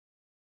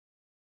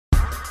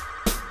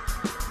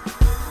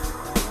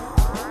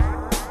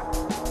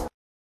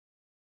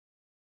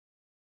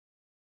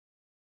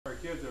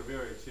kids are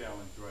very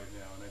challenged right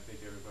now, and I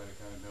think everybody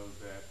kind of knows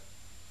that.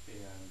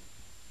 And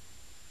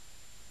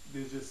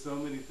there's just so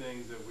many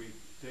things that we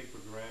take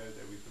for granted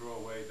that we throw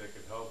away that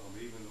could help them,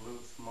 even the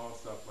little small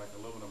stuff like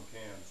aluminum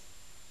cans.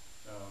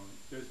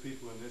 There's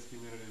people in this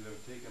community that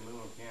have taken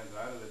aluminum cans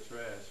out of the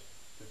trash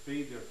to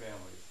feed their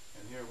families,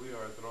 and here we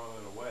are throwing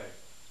it away.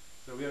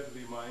 So we have to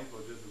be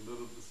mindful of just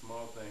the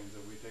small things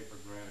that we take for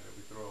granted that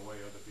we throw away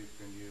other people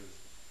can use.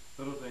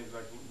 Little things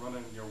like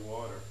running your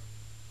water.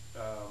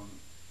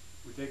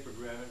 We take for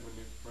granted when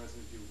you, for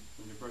instance,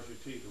 when you brush your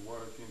teeth, the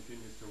water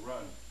continues to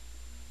run.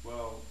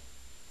 Well,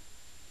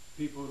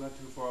 people not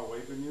too far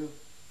away from you,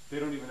 they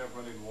don't even have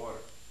running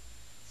water.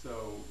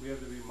 So we have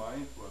to be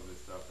mindful of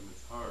this stuff, and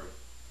it's hard.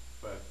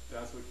 But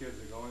that's what kids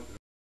are going through.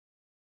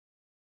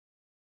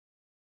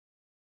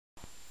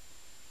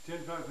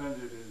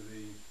 10500 is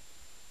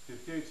the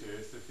future.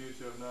 It's the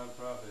future of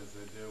nonprofits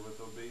that deal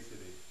with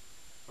obesity.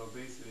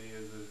 Obesity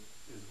is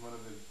one of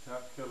the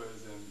top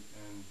killers in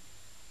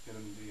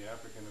the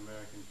African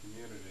American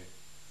community.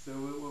 So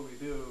what we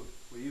do,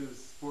 we use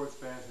sports,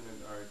 fashion, and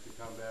art to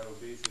combat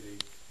obesity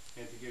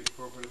and to get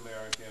corporate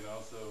America and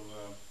also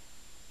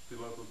the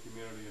local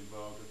community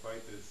involved to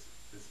fight this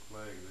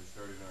plague that's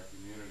hurting our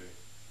community.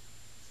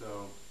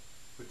 So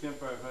what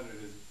 10500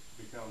 has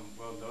become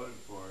well noted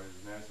for is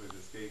naturally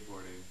the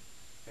skateboarding,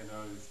 and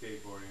not only the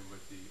skateboarding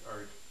but the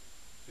art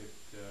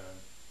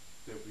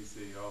that we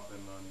see often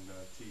on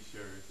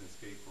t-shirts and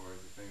skateboards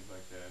and things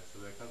like that.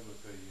 So that comes with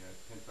the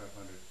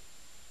 10500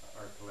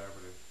 Art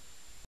Collaborative.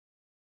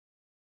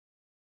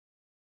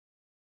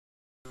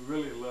 We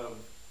really love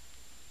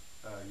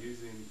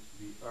using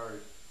the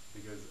art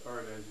because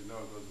art, as you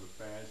know, goes with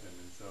fashion,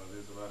 and so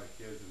there's a lot of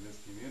kids in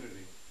this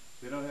community.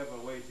 They don't have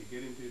a way to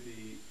get into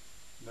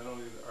not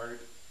only the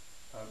art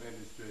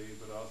industry,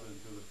 but also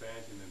into the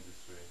fashion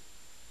industry.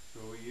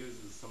 So we use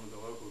some of the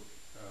local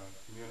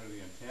community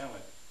and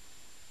talent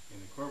and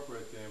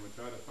incorporate them and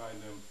try to find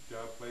them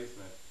job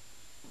placement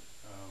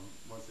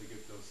once they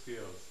get those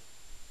skills.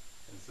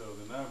 And so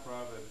the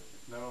nonprofit,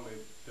 not only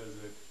does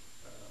it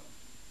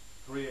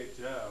create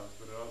jobs,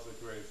 but it also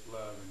creates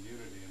love and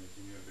unity